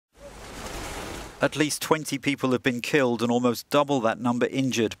At least 20 people have been killed and almost double that number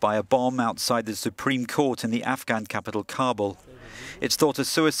injured by a bomb outside the Supreme Court in the Afghan capital, Kabul. It's thought a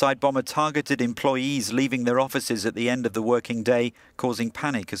suicide bomber targeted employees leaving their offices at the end of the working day, causing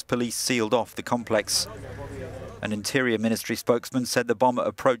panic as police sealed off the complex. An Interior Ministry spokesman said the bomber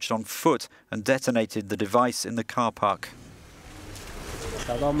approached on foot and detonated the device in the car park.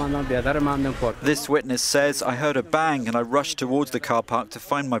 This witness says, "I heard a bang and I rushed towards the car park to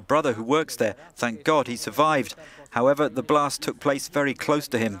find my brother who works there. Thank God he survived. However, the blast took place very close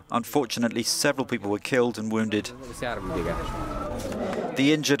to him. Unfortunately, several people were killed and wounded."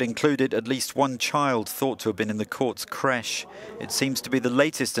 The injured included at least one child thought to have been in the court's creche. It seems to be the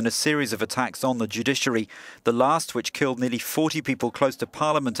latest in a series of attacks on the judiciary. The last, which killed nearly 40 people close to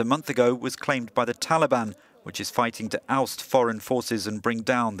Parliament a month ago, was claimed by the Taliban, which is fighting to oust foreign forces and bring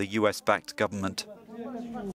down the US-backed government.